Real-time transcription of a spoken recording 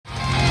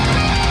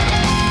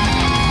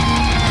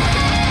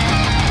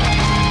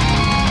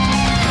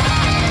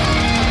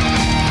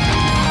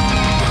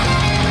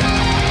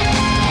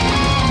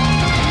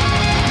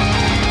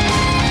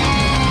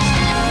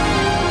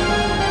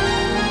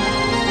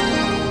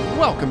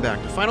Welcome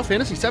back to Final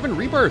Fantasy VII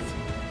Rebirth.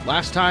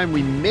 Last time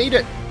we made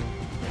it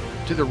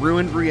to the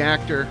ruined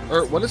reactor,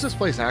 or what is this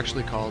place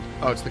actually called?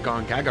 Oh, it's the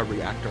Gongaga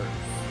reactor.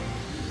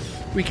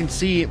 We can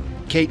see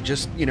Kate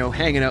just,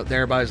 hanging out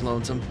there by his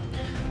lonesome.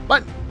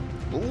 But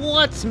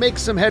let's make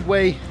some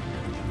headway.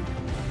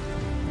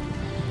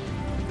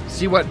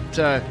 See what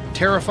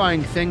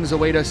terrifying things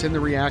await us in the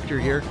reactor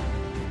here.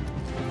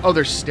 Oh,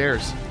 there's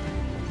stairs.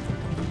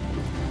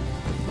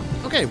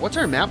 Okay, what's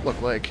our map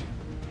look like?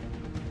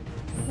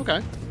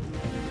 Okay.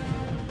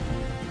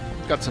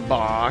 Got some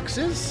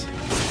boxes.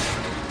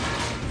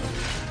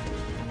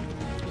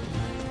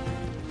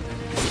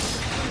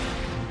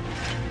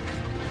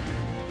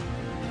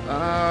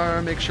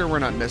 Make sure we're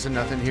not missing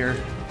nothing here.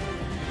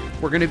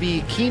 We're going to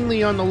be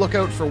keenly on the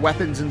lookout for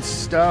weapons and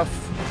stuff.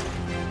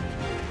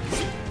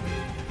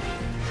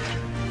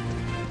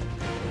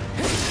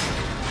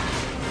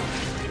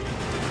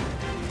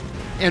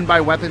 And by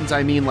weapons,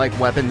 I mean like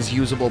weapons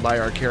usable by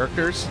our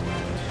characters.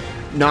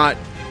 Not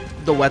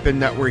the weapon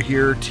that we're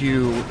here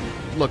to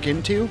look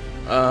into.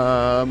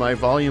 My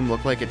volume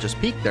looked like it just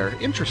peaked there.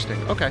 Interesting.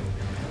 Okay.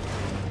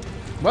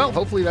 Well,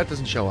 hopefully that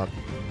doesn't show up.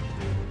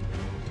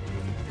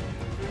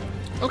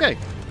 Okay.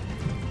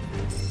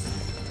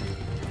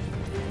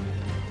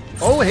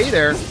 Oh, hey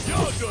there.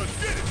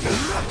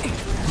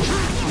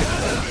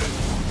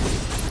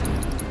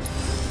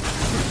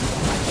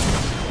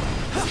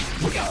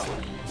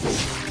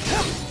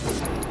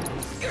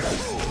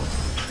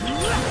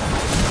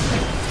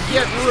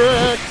 Get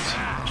wrecked.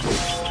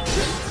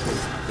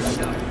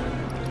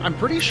 I'm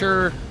pretty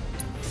sure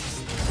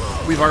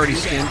we've already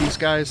scanned these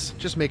guys.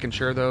 Just making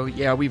sure, though.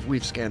 Yeah,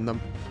 we've scanned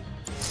them.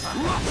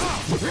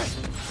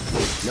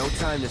 No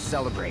time to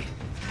celebrate.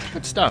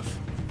 Good stuff.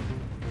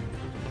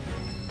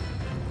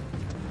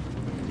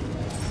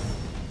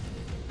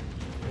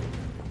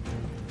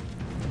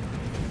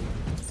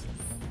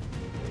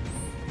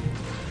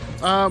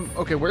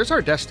 Okay, where's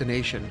our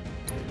destination?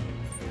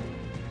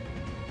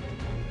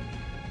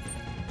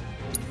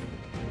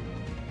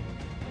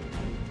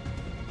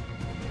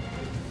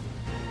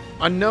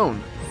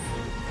 Unknown.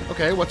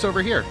 Okay, what's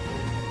over here?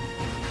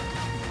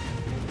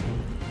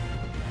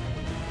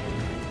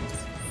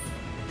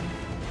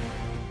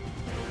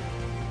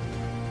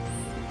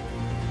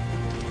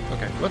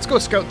 Okay, let's go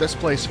scout this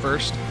place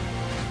first.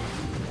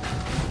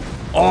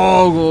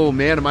 Oh,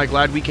 man, am I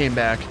glad we came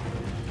back.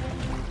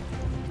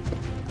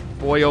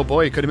 Boy, oh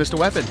boy, could have missed a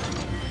weapon.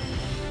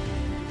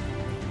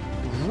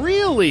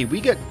 Really?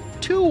 We get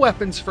 2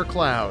 weapons for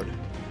Cloud.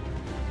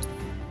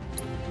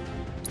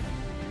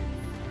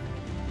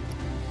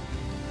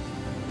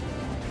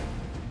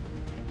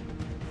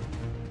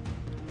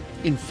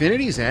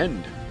 Infinity's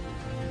End.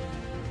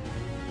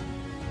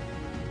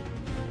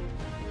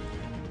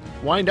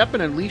 Wind up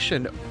and unleash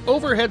an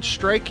overhead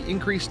strike.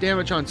 Increase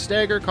damage on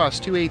stagger.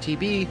 Cost 2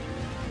 ATB.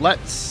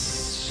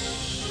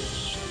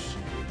 Let's...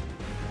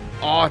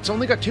 Oh, it's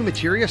only got 2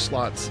 materia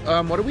slots.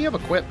 What do we have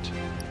equipped?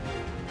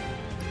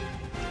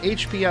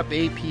 HP up,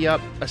 AP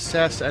up,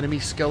 assess, enemy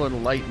skill,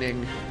 and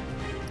lightning.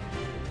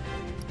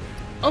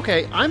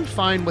 Okay, I'm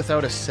fine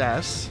without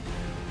assess.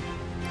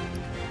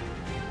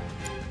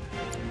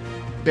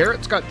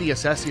 Barrett's got the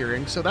assess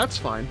earring, so that's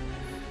fine.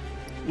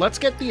 Let's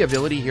get the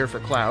ability here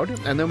for Cloud,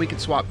 and then we can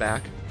swap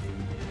back.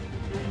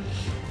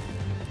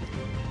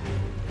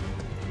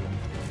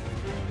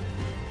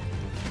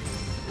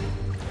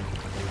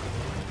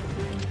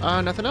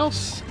 Nothing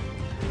else?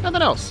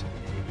 Nothing else.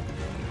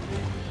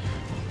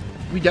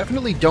 We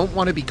definitely don't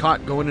want to be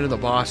caught going into the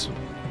boss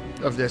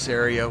of this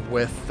area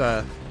with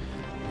the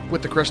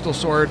crystal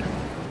sword.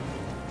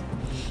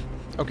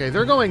 Okay,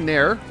 they're going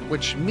there,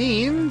 which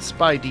means,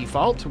 by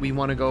default, we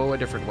want to go a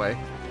different way.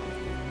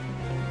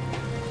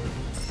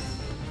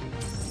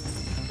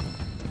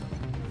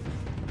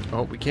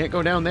 Oh, we can't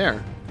go down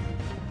there.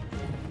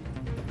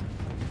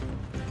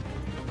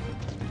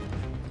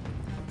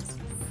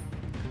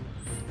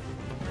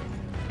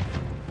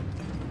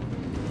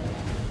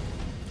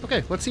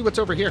 Okay, let's see what's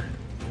over here.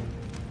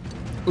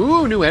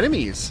 Ooh, new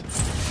enemies.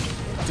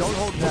 Don't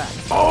hold back.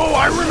 Oh,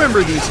 I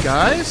remember these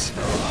guys.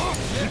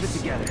 Keep it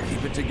together.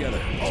 Keep it together.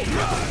 All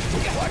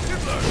right. Watch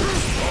it learn.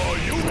 Oh,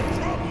 you in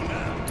trouble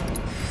now.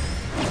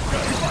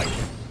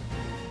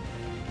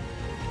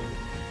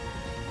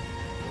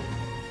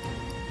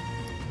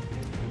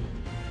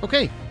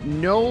 Okay,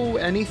 know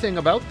anything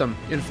about them.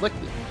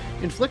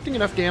 Inflicting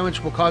enough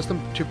damage will cause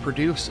them to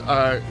produce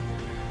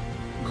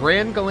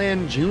Grand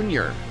Galan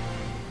Jr.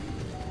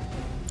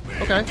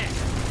 Okay.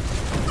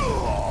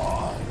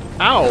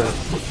 Ow.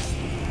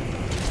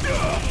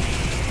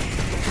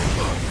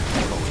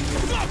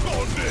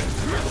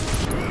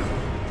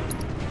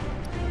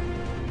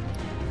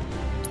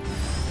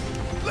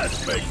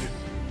 Let's make it.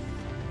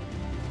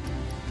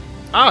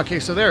 Ah, okay,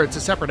 so there, it's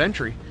a separate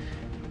entry.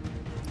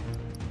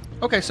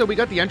 Okay, so we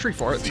got the entry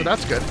for it, so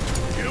that's good.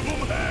 Give them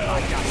hell.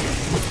 I got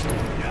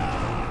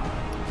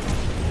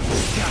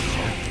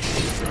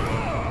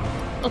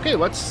you. Okay,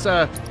 let's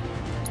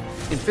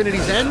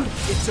Infinity's End.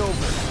 It's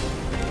over.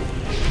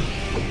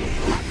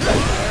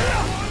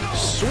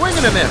 Swing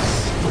and a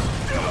miss.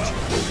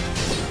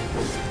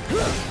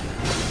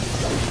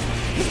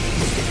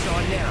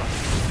 now.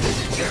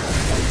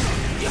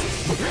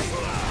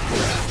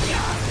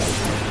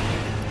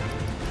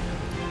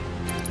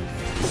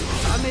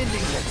 I'm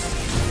ending this.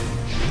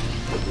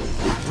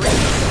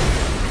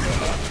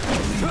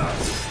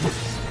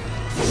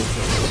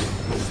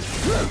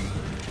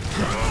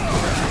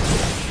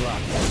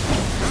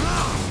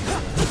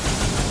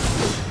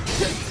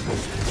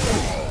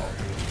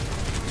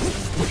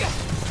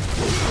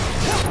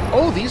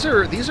 Oh, these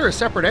are a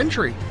separate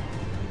entry.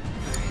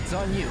 It's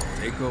on you.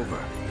 Take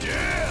over.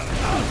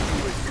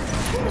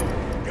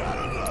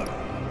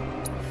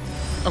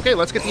 Okay,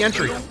 let's get the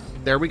entry.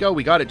 There we go.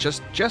 We got it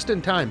just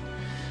in time.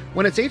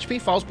 When its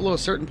HP falls below a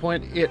certain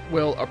point, it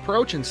will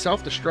approach and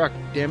self-destruct,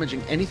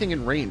 damaging anything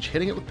in range.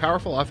 Hitting it with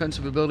powerful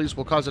offensive abilities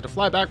will cause it to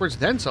fly backwards,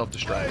 then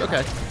self-destruct.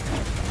 Okay.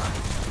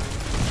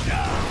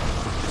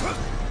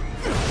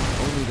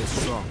 Only the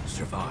strong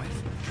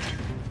survive.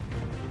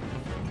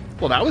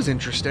 Well, that was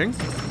interesting.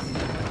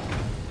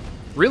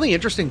 Really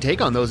interesting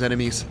take on those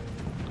enemies.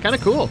 Kind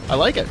of cool. I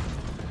like it.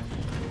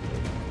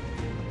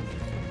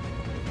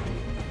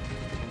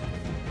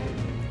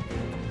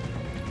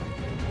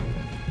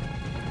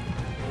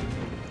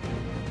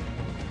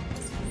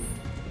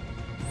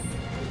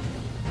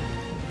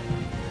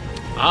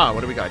 Ah,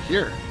 what do we got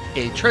here?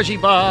 A treasure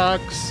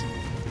box.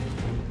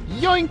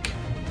 Yoink!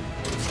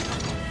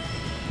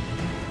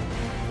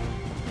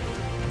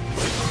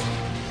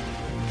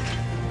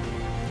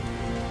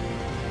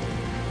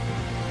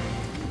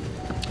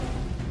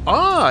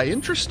 Ah,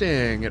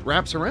 interesting. It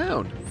wraps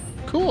around.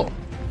 Cool.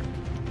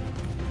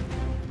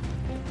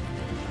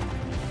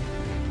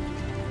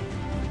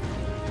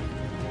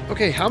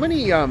 Okay, how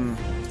many,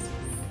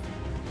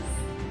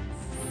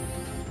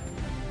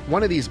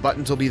 one of these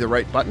buttons will be the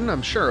right button,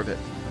 I'm sure of it.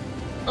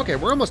 Okay,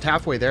 we're almost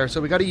halfway there, so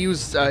we got to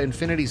use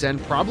Infinity's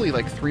End probably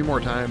like 3 more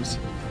times.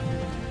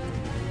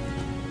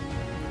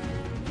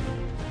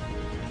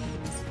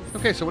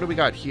 Okay, so what do we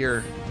got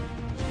here?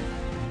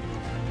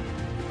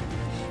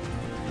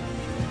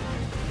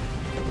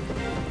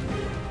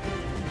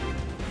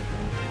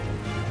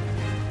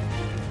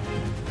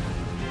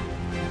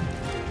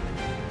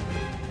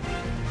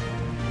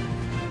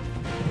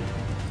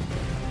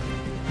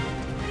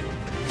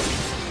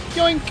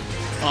 Yoink!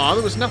 Aw,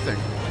 there was nothing.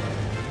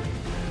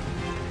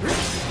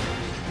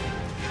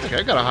 Okay,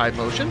 I got a high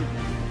motion.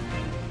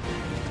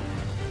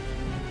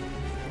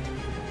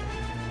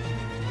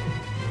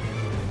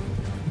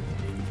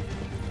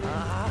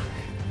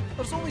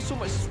 There's only so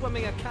much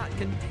swimming a cat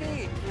can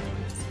take.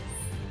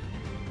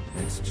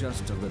 It's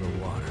just a little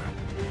water.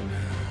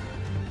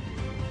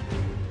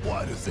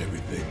 Why does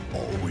everything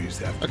always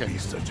have to Okay. be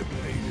such a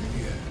pain in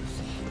the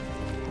ass?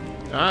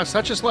 Ah,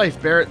 such is life,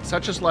 Barrett.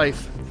 Such is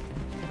life.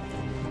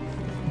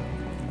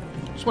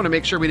 Just want to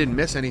make sure we didn't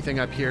miss anything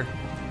up here.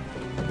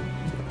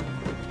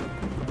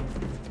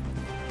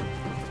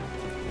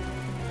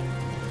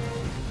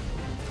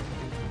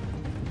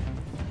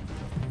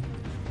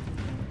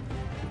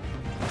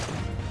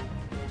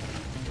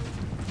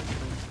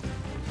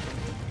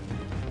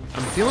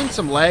 I'm feeling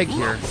some lag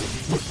here.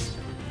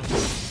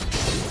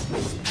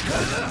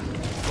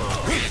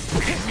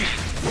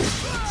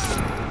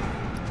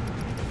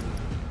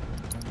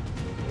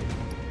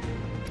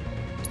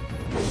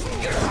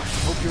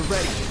 Hope you're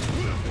ready.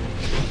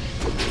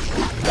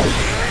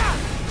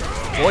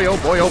 Boy, oh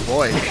boy, oh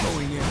boy.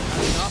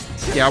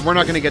 Yeah, we're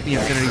not going to get the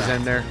Infinity's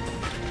End there.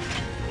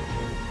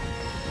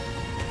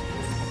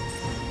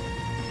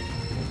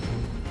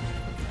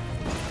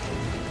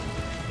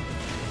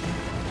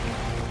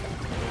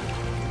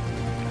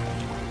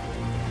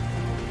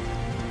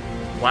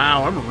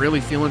 Wow, I'm really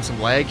feeling some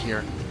lag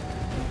here.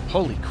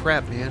 Holy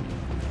crap, man.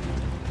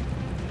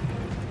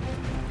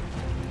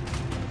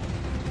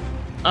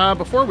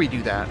 Before we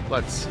do that,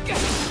 let's...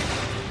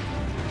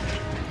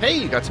 Hey,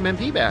 you got some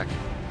MP back.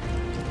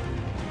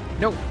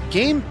 No,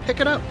 game, pick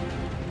it up.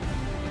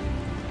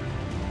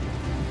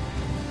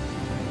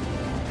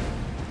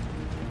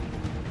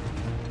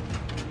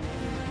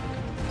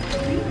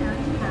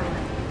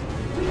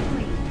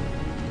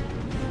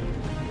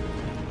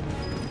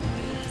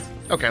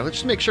 Okay, let's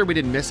just make sure we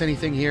didn't miss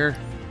anything here.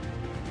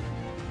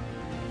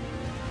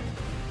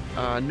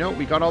 No,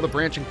 we got all the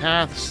branching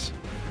paths.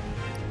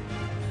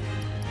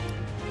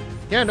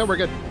 Yeah, no, we're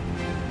good.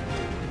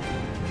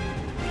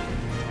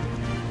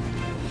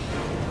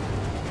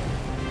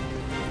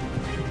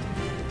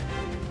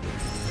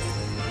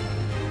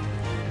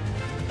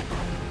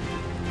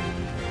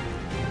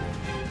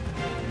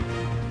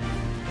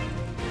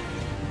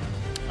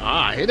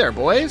 Ah, hey there,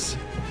 boys.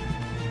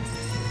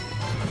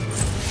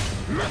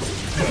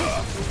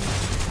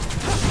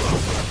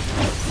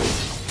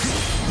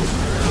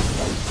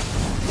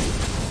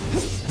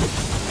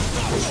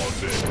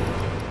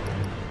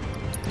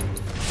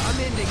 I'm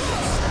ending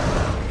this.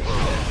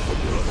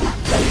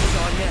 It's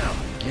on now.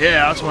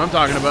 Yeah, that's what I'm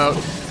talking about.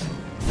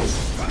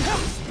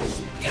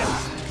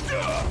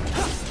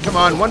 Come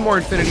on, one more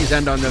Infinity's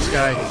End on this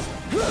guy.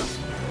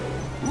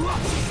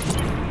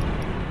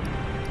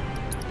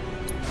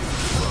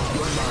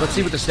 Let's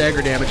see what the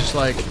stagger damage is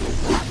like.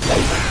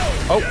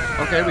 Oh,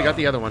 okay, we got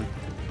the other one.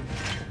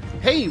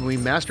 Hey, we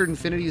mastered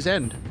Infinity's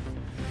End.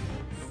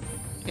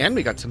 And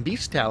we got some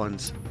beast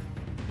talons.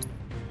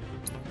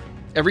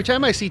 Every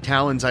time I see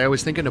talons, I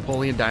always think of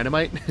Napoleon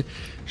Dynamite.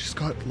 She's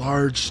got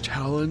large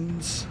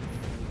talons.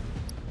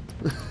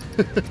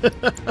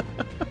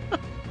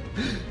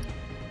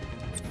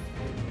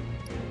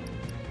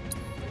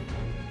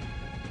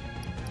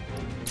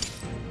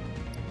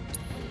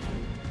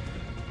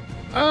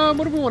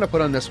 What do we want to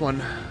put on this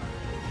one?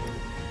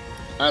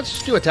 Let's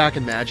just do attack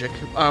and magic.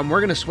 We're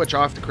going to switch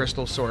off the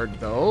crystal sword,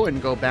 though,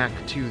 and go back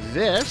to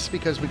this,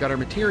 because we got our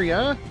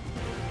materia.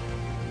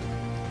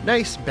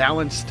 Nice,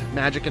 balanced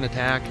magic and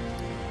attack.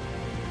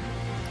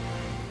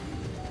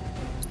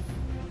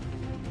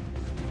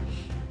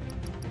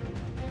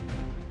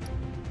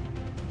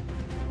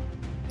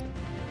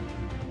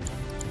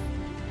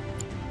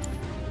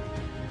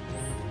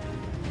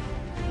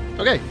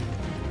 Okay.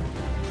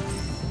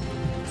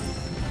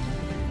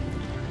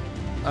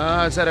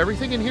 Is that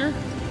everything in here?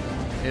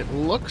 It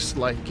looks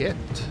like it.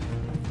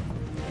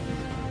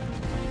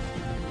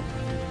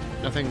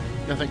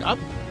 Nothing up?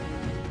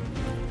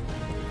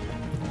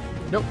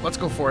 Nope, let's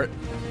go for it.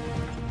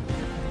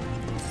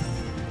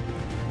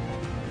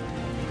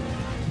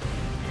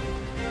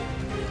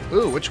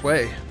 Ooh, which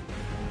way?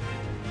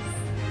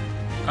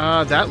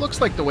 That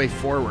looks like the way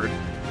forward.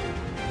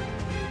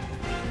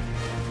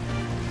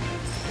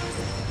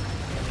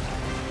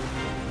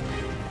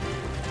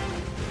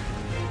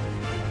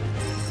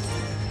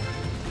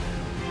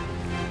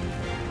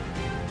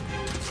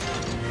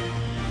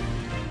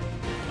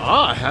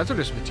 Ah,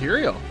 hazardous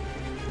material.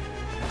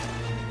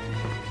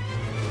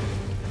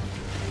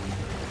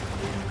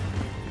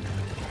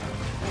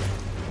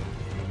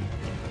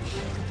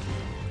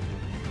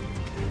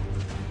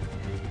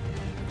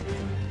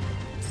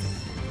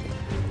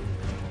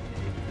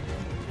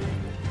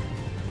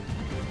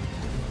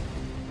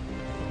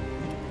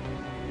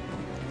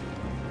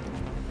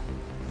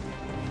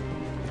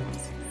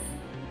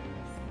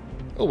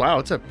 Oh wow,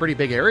 it's a pretty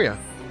big area.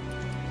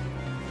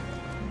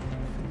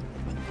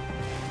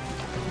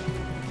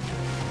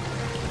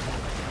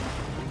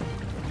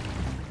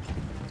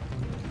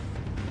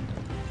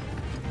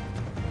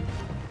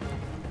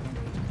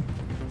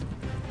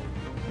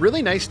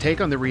 Really nice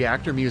take on the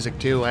reactor music,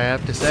 too, I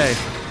have to say.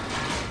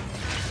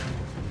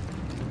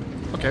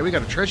 Okay, we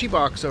got a treasure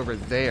box over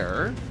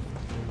there.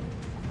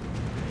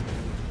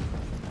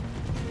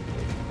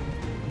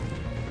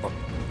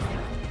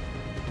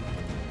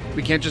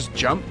 We can't just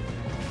jump?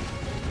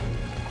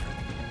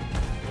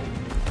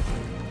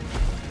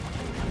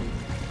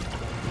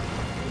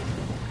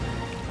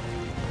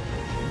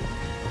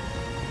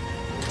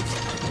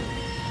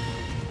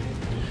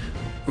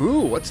 Ooh,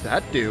 what's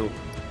that do?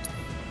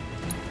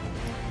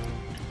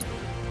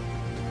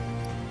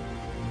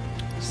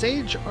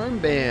 Sage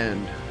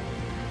armband.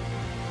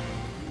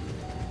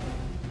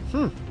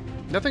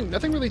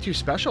 Nothing really too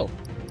special.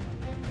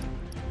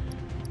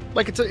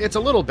 Like it's a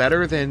little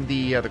better than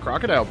the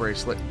crocodile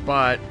bracelet,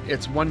 but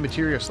it's one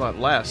materia slot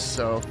less.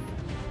 So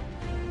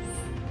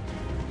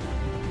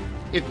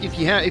if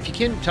you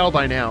can't tell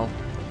by now,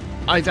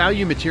 I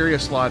value materia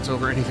slots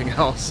over anything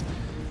else.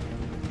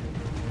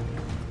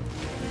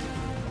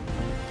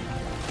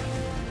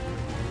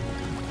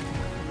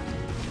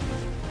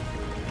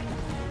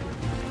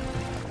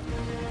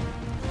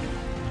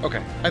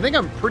 Okay, I think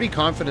I'm pretty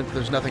confident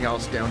there's nothing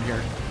else down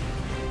here.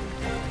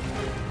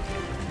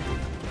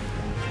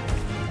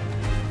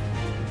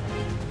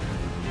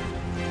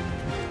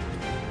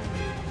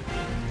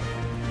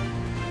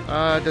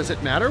 Does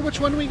it matter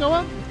which one we go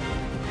up?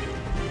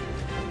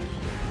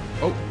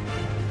 Oh.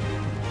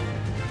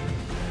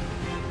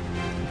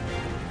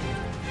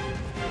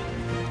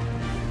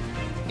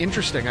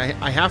 Interesting,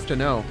 I have to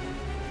know.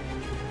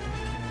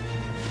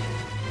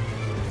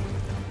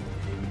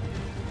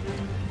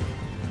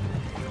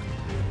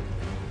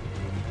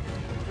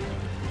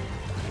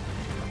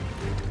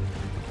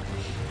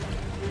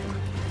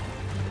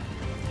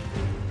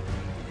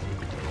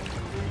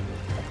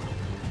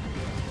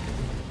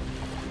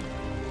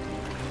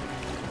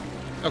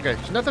 Okay,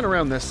 there's nothing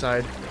around this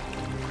side.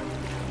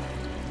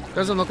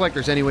 Doesn't look like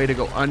there's any way to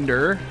go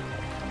under.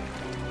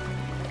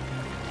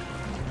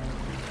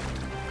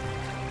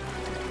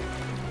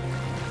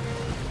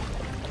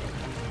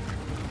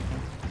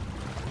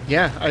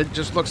 Yeah, it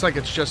just looks like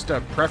it's just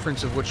a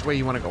preference of which way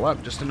you want to go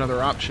up. Just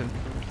another option.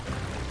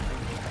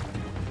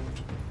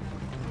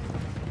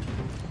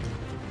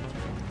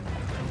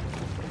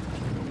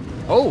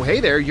 Oh,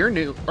 hey there, you're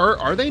new. Or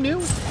are they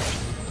new?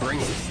 Bring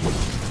it.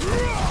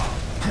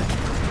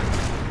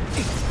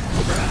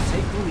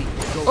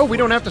 Oh, we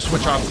don't have to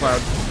switch off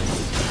Cloud.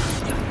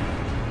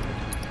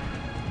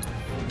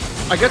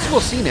 I guess we'll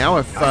see now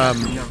if,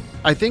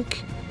 I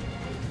think...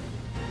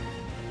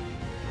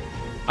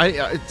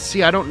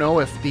 see, I don't know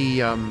if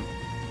the,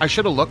 I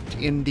should have looked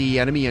in the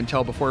enemy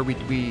intel before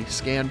we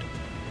scanned.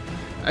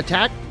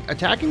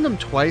 Attacking them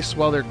twice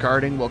while they're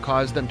guarding will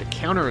cause them to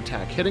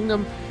counterattack. Hitting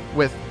them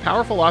with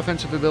powerful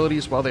offensive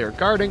abilities while they are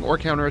guarding or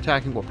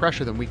counterattacking will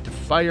pressure them. Weak to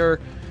fire.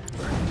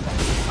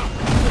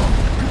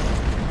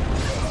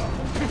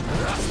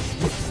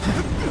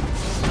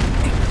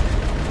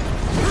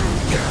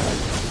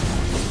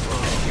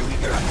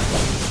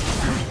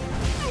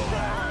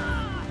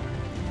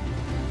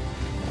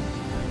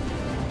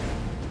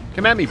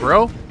 Come at me,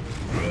 bro.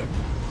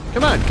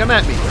 Come on, come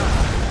at me.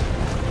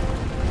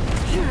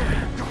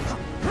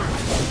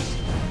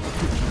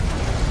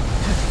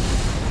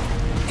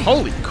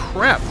 Holy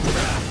crap.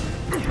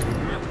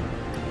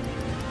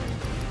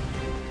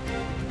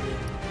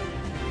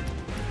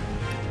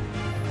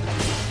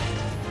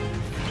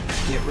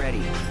 Get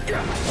ready.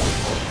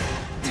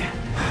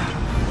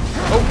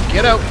 Oh,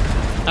 get out.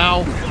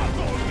 Ow.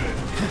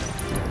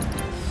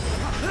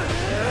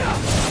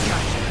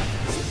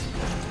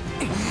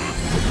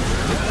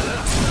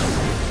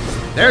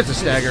 There's a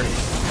stagger.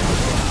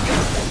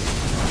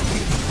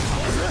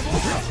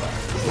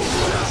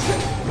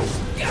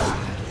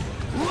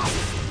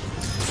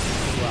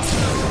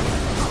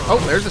 Oh,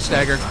 there's a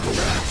stagger.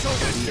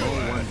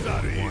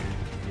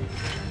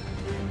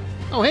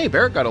 Oh, hey,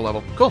 Barrett got a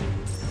level. Cool.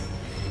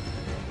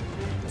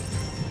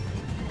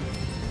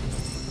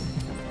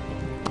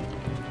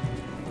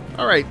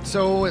 Alright,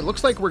 so it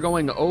looks like we're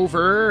going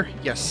over...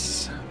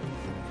 Yes.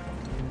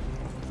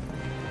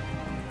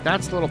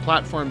 That's the little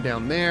platform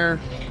down there.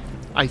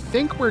 I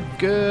think we're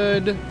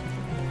good.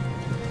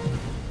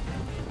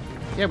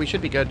 Yeah, we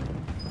should be good.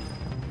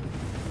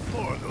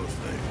 More of those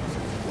things.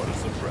 What a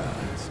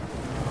surprise.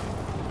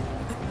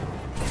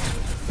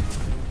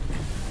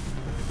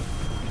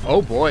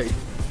 Oh boy.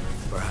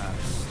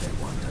 Perhaps they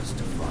want us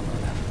to follow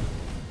them.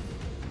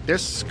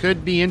 This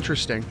could be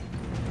interesting.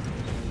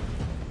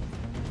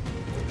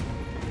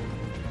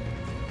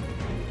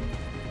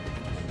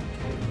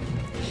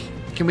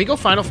 Can we go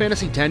Final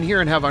Fantasy X here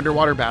and have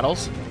underwater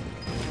battles?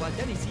 Well, I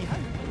didn't see how,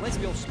 unless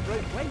we all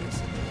sprout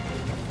wings.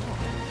 Oh,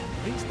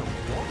 raise the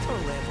water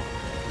level.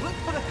 Look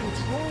for a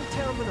control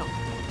terminal.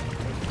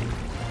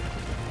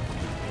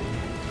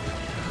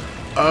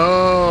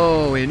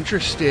 Oh,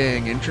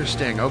 interesting,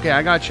 interesting. Okay,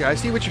 I got you. I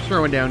see what you're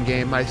throwing down,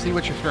 game. I see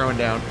what you're throwing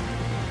down.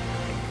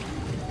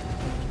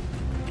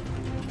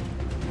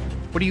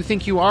 What do you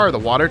think you are, the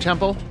water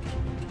temple?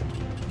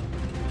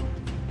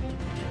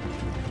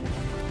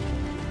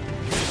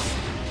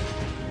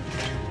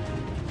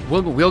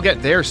 We'll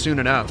get there soon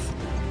enough.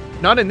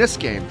 Not in this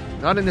game.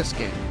 Not in this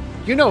game.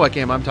 You know what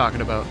game I'm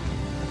talking about.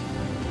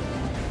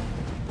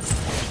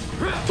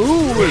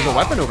 Ooh, there's a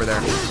weapon over there.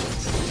 Only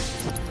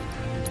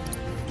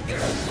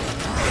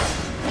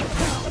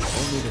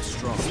the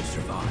strong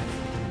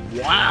survive.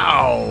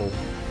 Wow.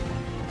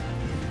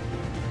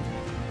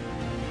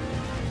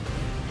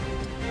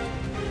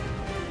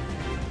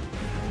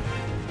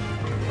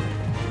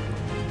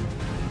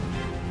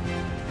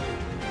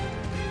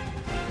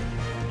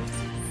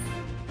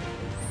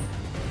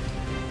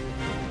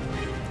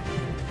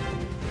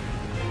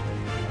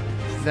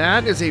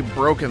 That is a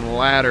broken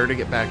ladder to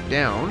get back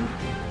down.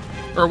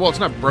 Or, well, it's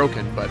not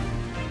broken, but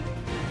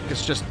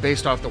it's just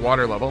based off the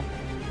water level.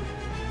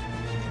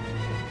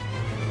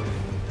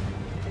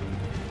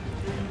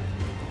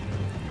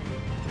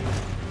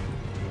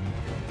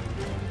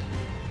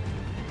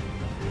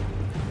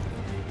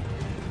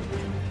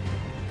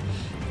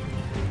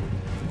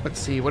 Let's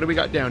see, what do we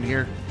got down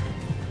here?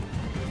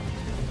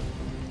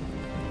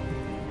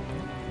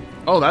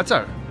 Oh, that's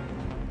a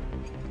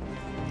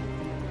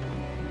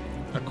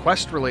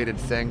quest-related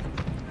thing.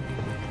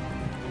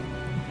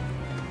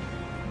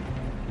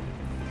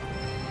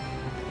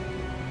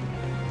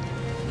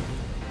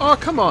 Oh,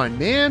 come on,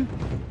 man.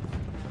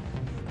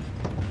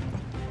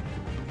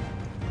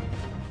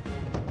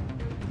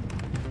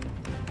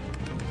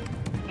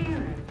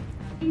 Error.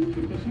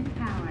 Insufficient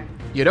power.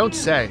 You don't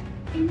say.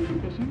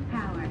 Insufficient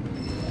power.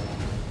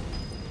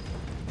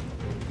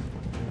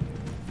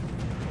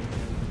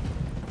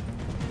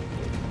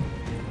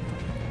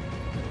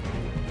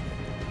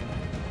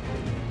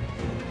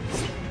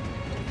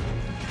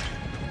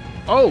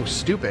 Oh,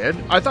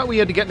 stupid. I thought we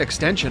had to get an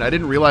extension. I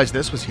didn't realize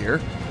this was here.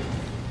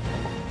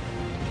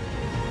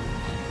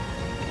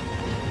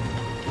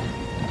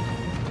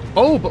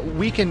 Oh, but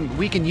we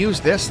can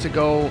use this to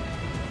go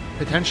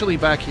potentially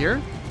back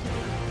here.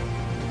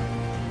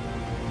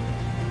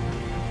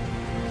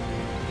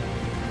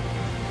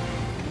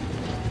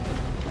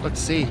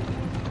 Let's see.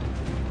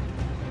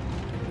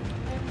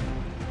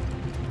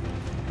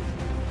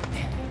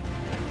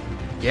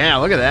 Yeah,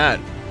 look at that.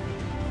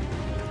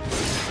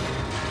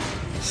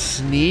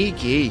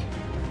 Sneaky.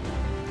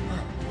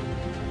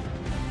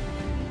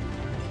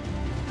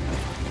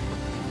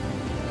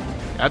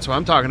 That's what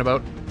I'm talking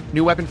about.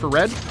 New weapon for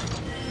red?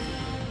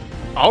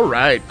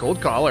 Alright,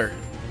 gold collar.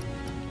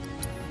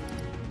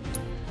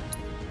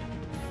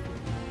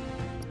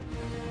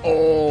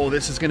 Oh,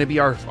 this is going to be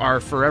our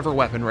forever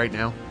weapon right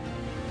now.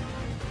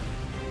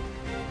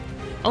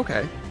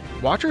 Okay.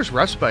 Watcher's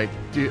Respite.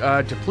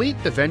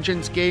 Deplete the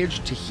Vengeance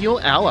gauge to heal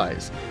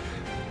allies.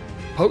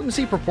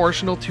 Potency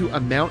proportional to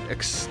amount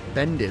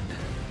expended.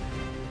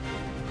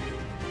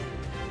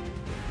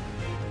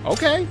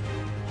 Okay.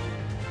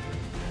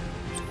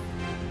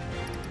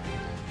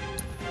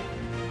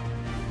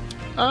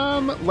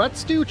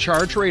 Let's do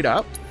charge rate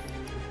up.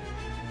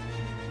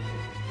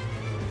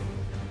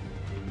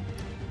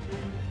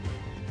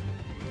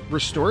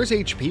 Restores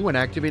HP when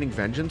activating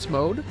Vengeance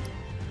mode?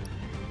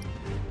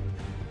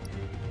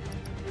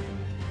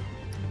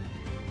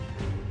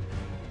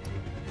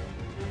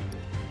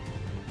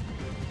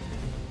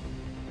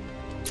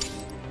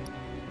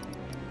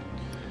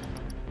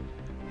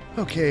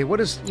 Okay, what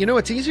is... You know,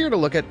 it's easier to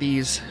look at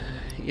these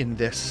in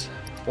this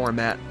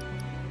format.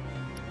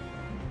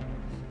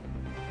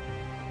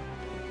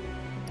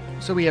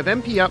 So we have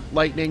MP up,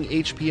 Lightning,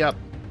 HP up,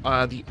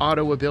 the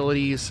auto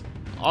abilities,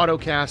 auto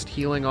cast,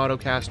 healing, auto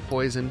cast,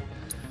 poison.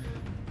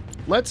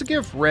 Let's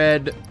give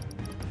Red...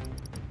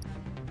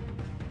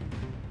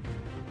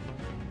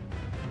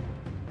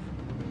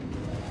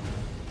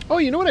 Oh,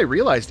 you know what I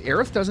realized?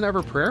 Aerith doesn't have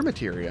her prayer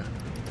materia.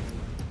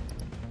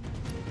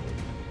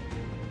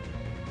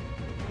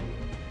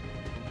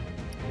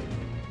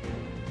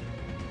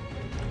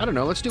 I don't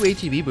know, let's do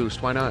ATB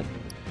boost, why not?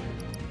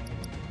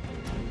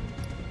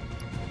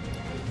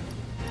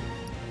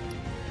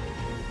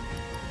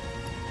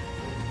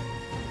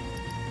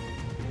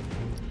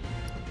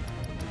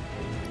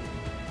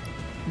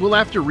 We'll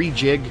have to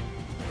rejig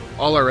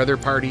all our other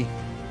party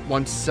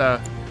once,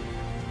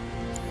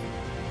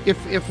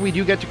 if we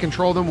do get to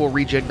control them, we'll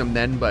rejig them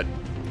then, but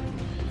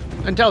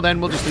until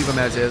then, we'll just leave them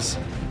as is.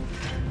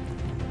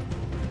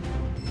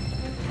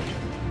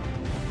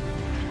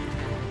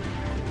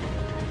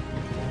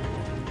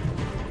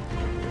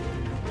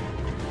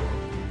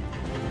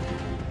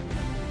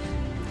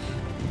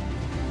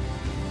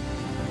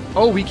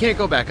 Oh, we can't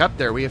go back up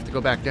there. We have to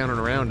go back down and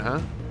around, huh?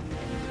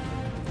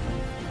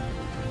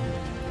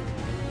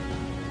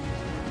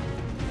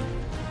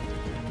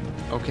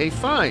 Okay,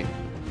 fine.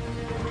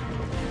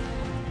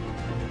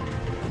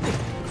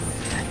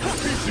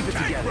 Keep it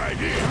together. Right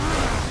here.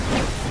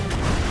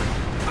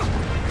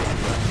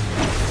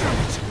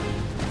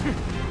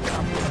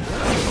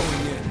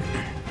 Going in.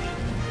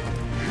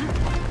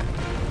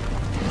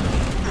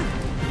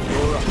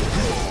 You're up.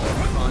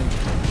 Fine.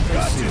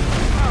 Got you.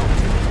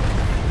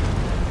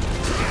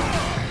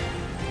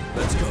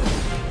 Let's go.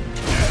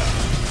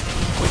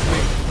 With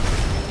me.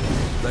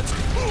 Let's go.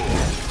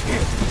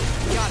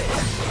 Got it.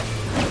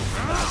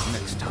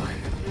 Next time.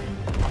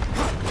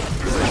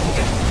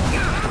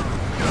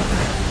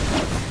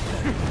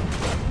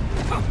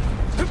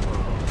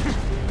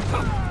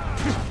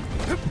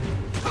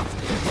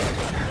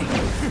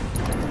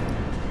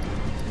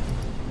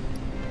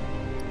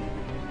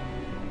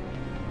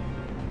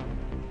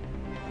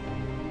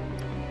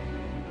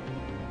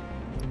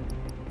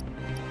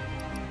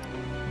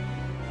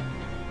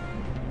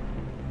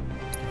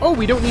 Oh,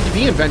 we don't need to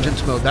be in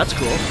Vengeance mode. That's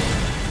cool.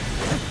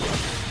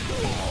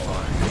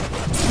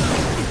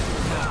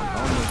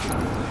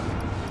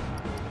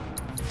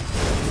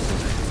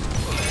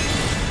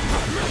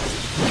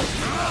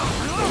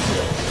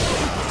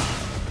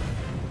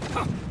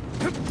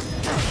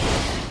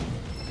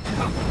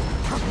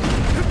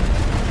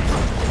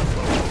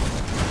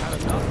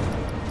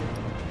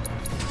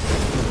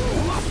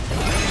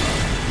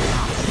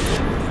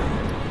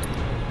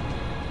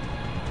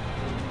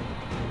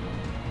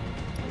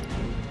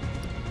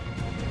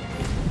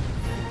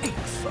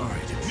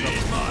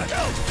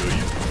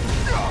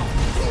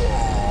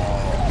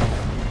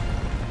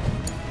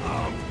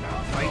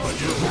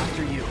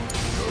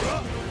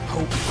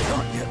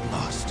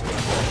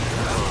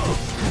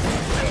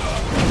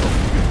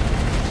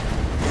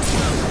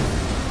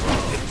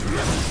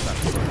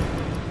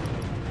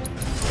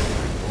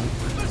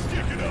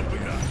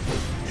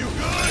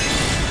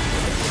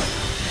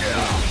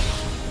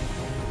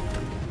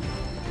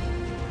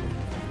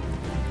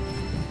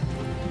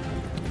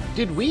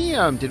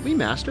 Did we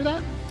master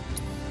that?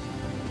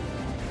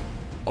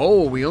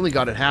 Oh, we only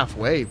got it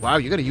halfway. Wow,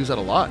 you gotta use that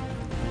a lot.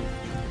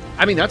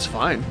 I mean, that's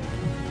fine.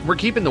 We're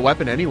keeping the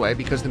weapon anyway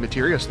because the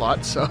materia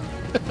slot, so...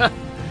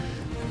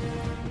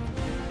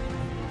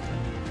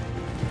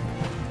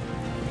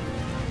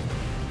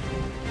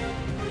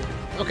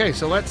 Okay,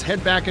 so let's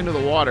head back into the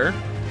water.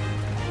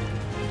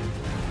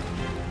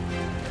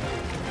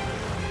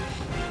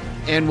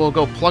 And we'll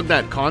go plug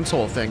that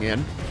console thing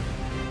in.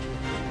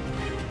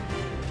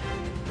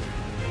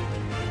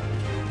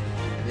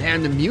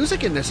 Man, the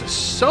music in this is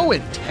so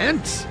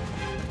intense.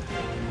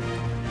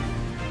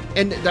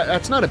 And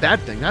that's not a bad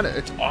thing.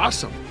 It's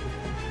awesome.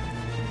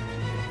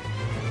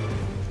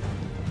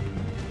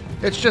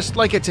 It's just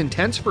like it's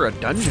intense for a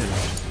dungeon.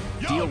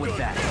 Deal with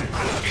that.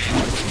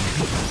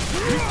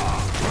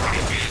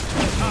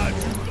 How'd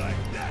you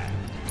like that?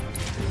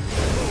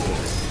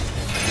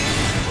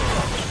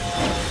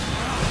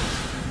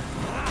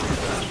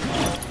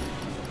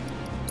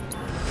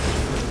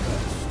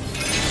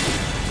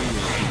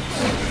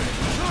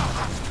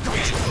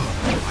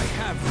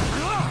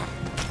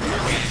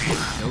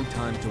 No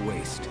time to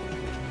waste.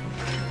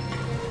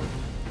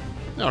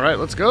 All right,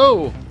 let's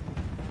go.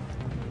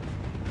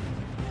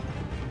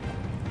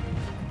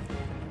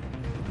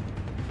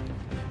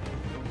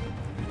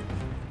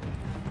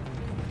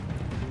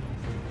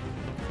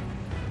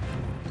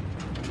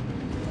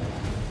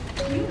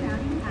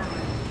 Rerouting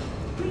power.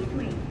 Please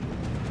wait.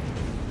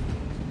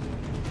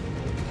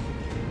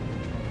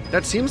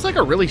 That seems like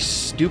a really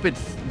stupid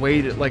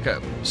way to, like a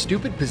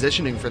stupid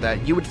positioning for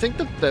that. You would think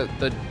that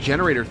the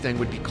generator thing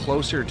would be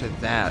closer to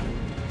that.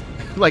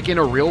 Like in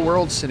a real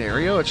world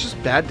scenario, it's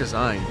just bad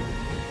design.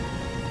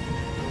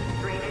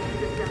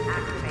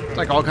 It's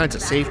like all kinds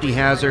of safety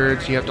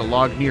hazards. You have to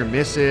log near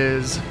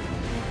misses.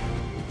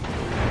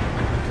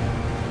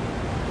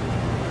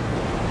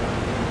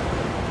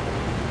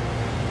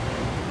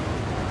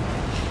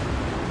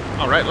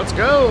 All right, let's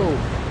go.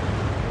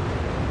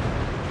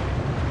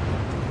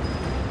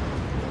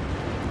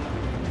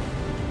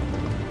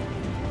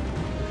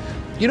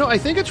 You know, I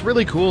think it's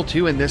really cool,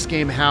 too, in this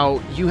game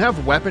how you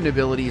have weapon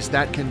abilities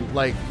that can,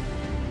 like,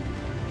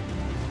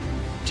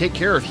 take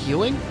care of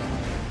healing.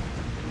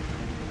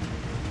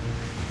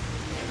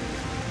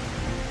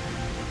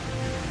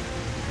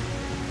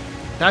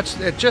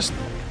 It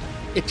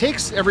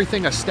takes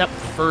everything a step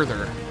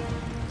further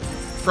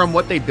from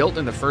what they built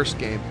in the first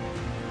game.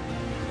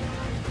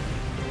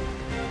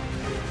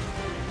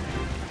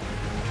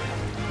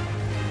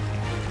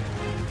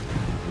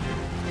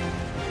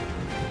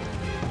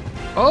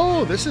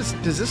 Oh, does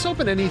this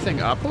open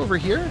anything up over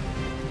here?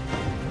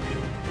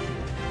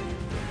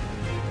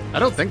 I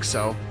don't think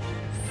so.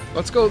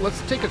 Let's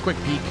take a quick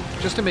peek,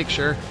 just to make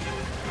sure.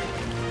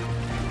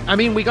 I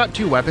mean, we got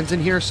 2 weapons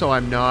in here, so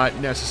I'm not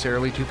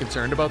necessarily too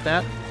concerned about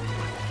that.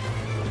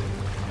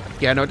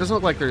 Yeah, no, it doesn't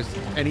look like there's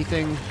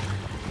anything.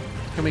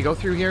 Can we go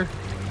through here?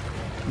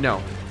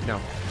 No,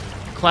 no.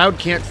 Cloud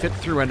can't fit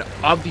through an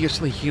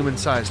obviously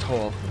human-sized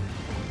hole.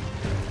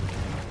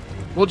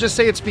 We'll just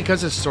say it's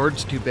because his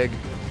sword's too big.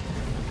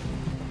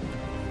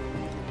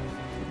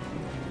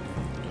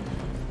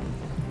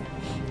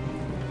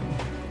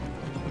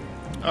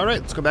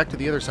 Alright, let's go back to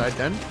the other side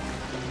then.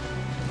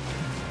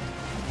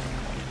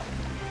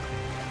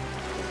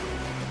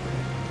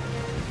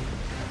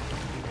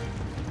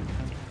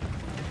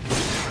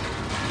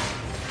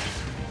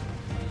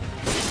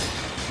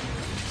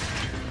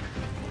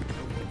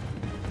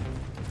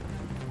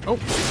 Oh,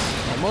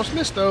 almost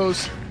missed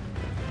those.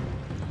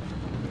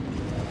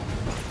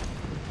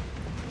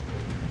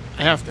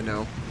 I have to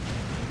know.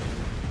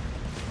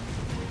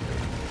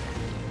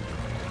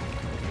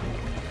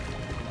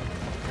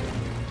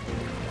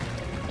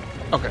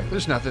 Okay,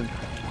 there's nothing.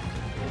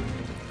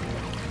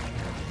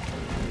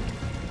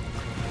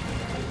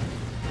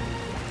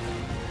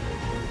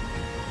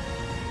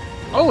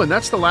 Oh, and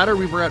that's the ladder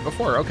we were at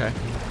before. Okay.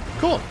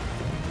 Cool.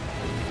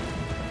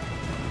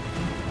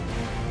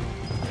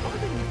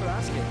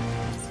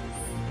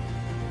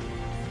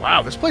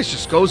 Wow, this place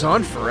just goes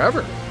on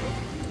forever.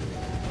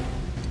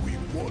 We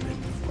wanted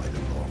to fight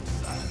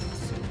alongside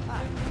us.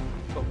 Aye,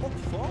 but what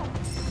for?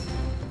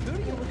 Who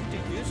are you looking to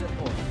use it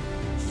for?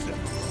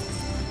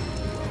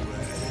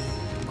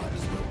 Might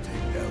as well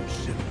take down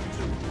ship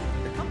too.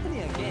 The company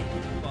again,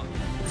 but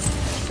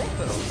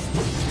separate.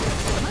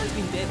 The man's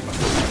been dead for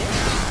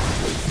years.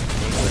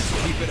 Let's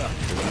keep it up.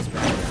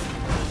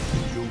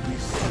 You'll be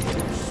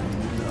settled soon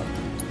enough.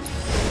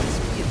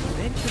 The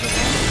adventure of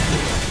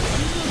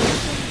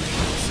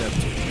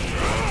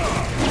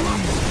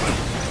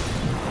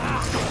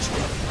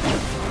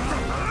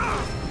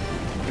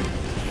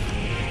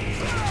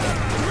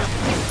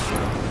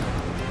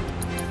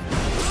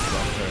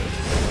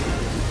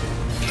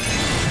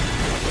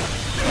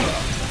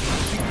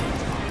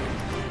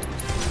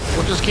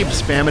We'll just keep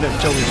spamming it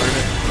until we learn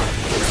it.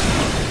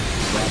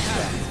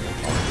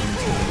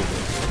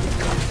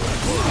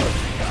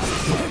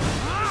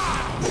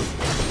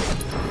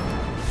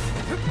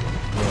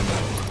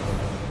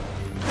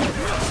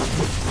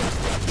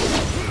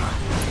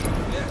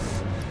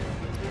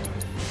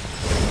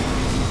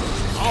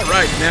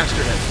 Alright,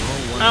 mastered it.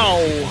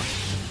 Ow!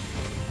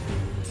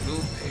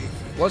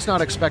 Was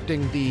not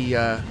expecting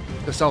the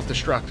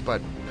self-destruct,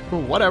 but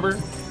whatever.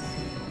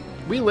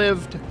 We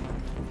lived.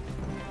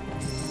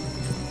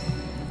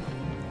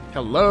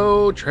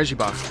 Hello, treasure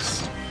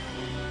box.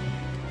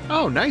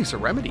 Oh, nice, a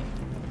remedy.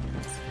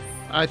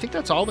 I think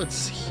that's all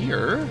that's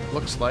here,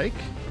 looks like.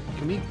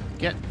 Can we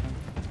get...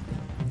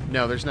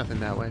 No, there's nothing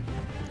that way.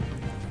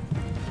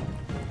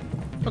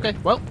 Okay,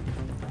 well.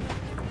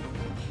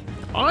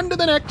 On to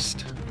the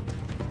next.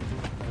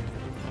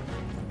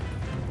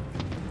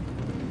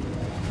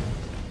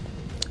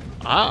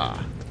 Ah.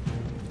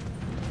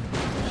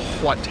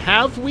 What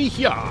have we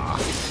here?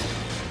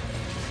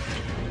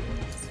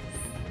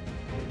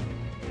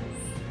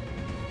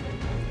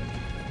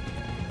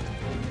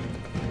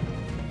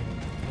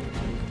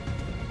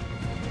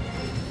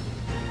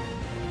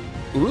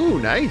 Ooh,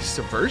 nice.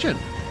 Subversion.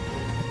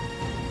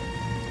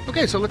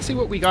 Okay, so let's see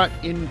what we got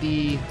in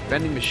the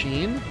vending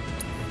machine.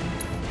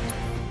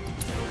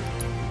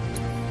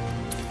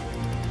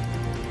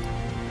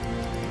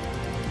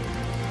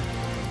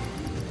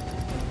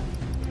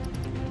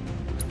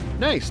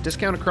 Nice.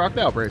 Discounted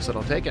crocodile bracelet.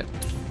 I'll take it.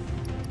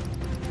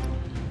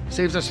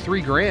 Saves us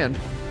 $3 grand.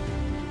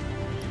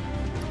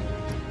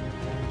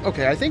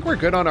 Okay, I think we're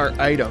good on our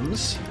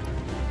items.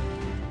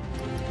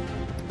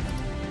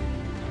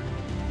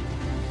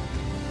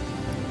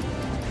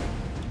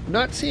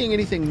 Not seeing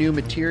anything new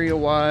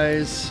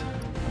material-wise.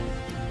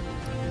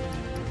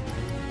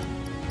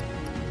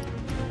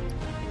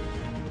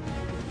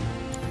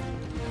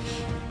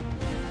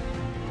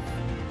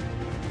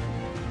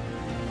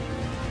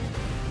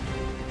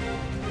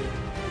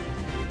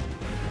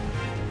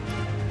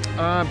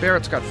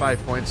 Barrett's got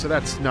 5 points, so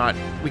that's not...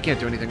 We can't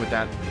do anything with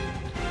that.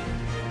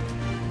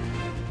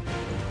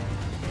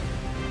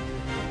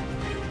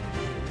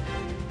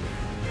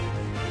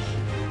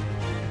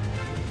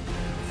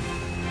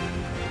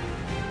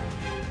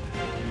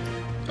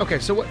 Okay,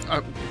 so what...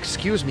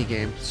 excuse me,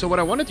 game. So what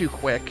I want to do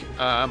quick,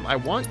 I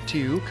want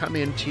to come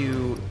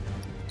into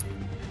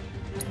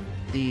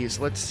these.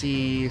 Let's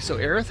see. So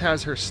Aerith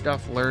has her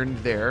stuff learned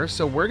there.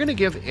 So we're going to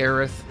give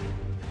Aerith...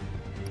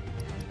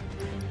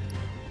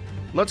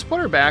 Let's put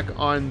her back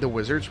on the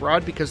Wizard's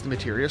Rod because the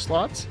materia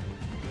slots.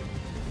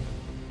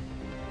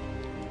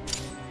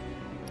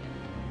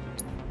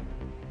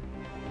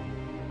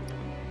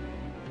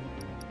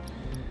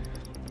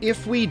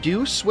 If we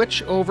do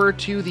switch over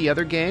to the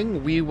other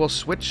gang, we will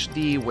switch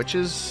the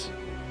Witch's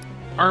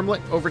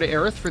armlet over to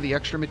Aerith for the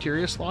extra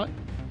materia slot.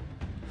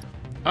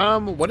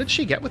 What did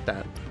she get with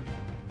that?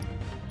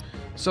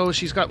 So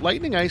she's got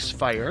Lightning, Ice,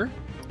 Fire.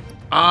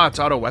 Ah, it's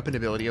auto weapon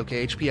ability.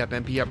 Okay, HP up,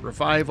 MP up,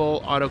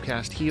 Revival, auto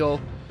cast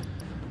heal.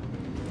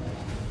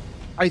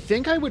 I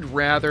think I would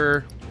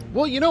rather...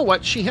 Well, you know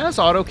what? She has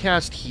auto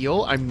cast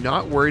heal. I'm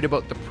not worried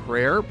about the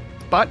prayer,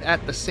 but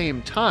at the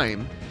same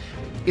time,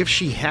 if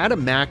she had a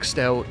maxed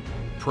out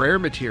prayer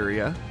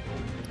materia,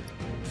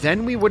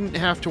 then we wouldn't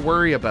have to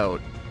worry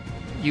about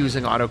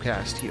using auto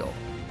cast heal.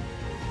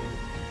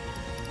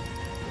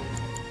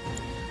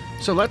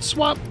 So let's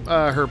swap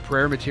her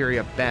prayer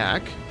materia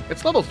back.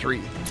 It's level 3.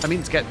 I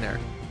mean, it's getting there.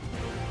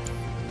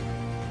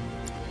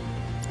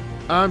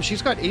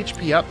 She's got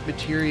HP up,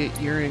 materia,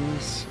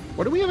 earrings.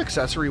 What do we have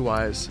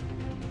accessory-wise?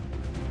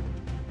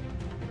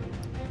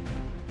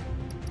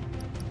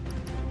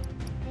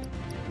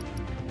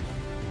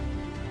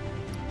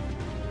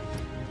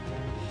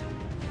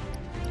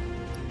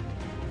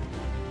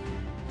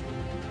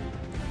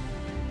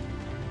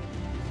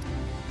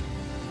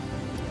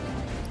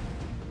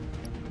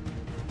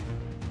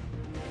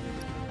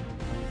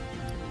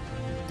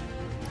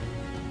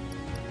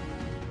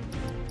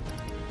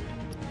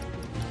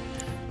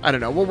 I don't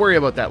know. We'll worry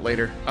about that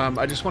later.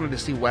 I just wanted to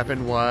see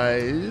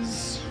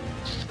weapon-wise.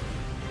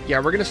 Yeah,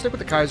 we're going to stick with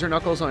the Kaiser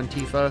Knuckles on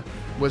Tifa.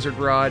 Wizard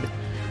Rod.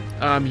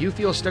 You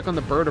feel stick on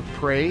the Bird of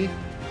Prey.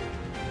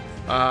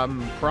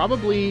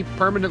 Probably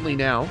permanently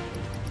now.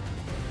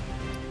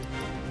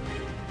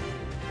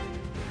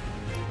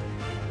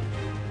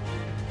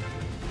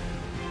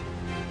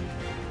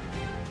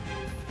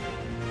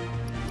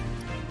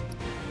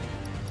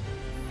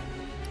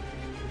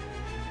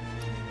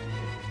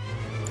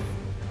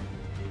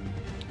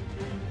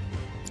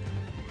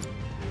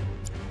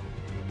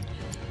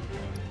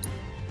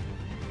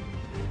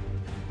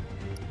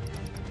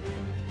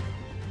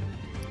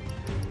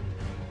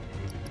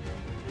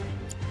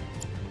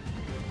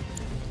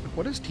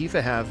 What does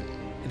Tifa have?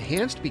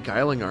 Enhanced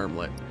Beguiling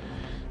Armlet.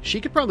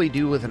 She could probably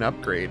do with an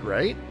upgrade,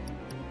 right?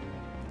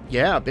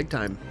 Yeah, big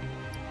time.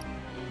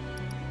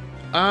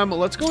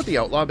 Let's go with the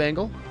Outlaw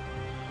Bangle.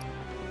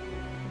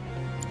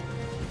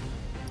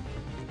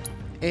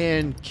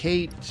 And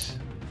Kate...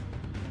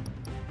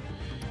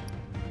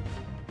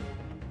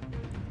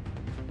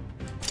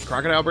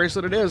 Crocodile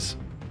Bracelet it is.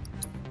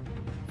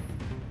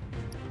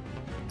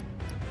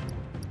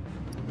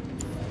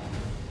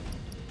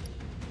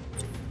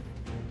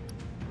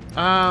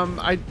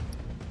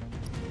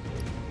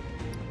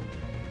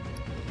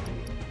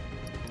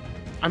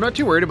 I'm not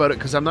too worried about it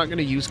because I'm not going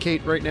to use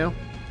Kate right now.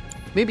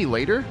 Maybe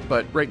later,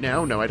 but right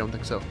now, no, I don't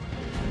think so.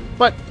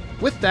 But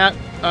with that,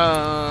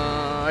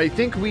 I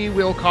think we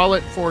will call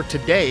it for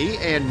today,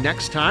 and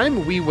next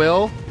time we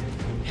will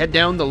head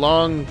down the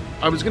long,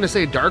 I was going to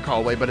say dark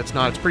hallway, but it's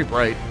not, it's pretty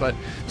bright. But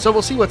so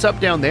we'll see what's up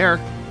down there,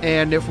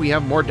 and if we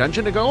have more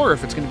dungeon to go, or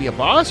if it's going to be a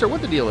boss, or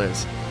what the deal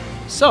is.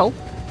 So...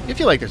 if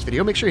you like this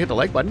video, make sure you hit the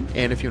like button,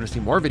 and if you want to see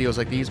more videos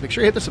like these, make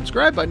sure you hit the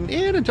subscribe button,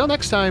 and until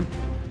next time,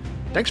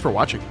 thanks for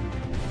watching.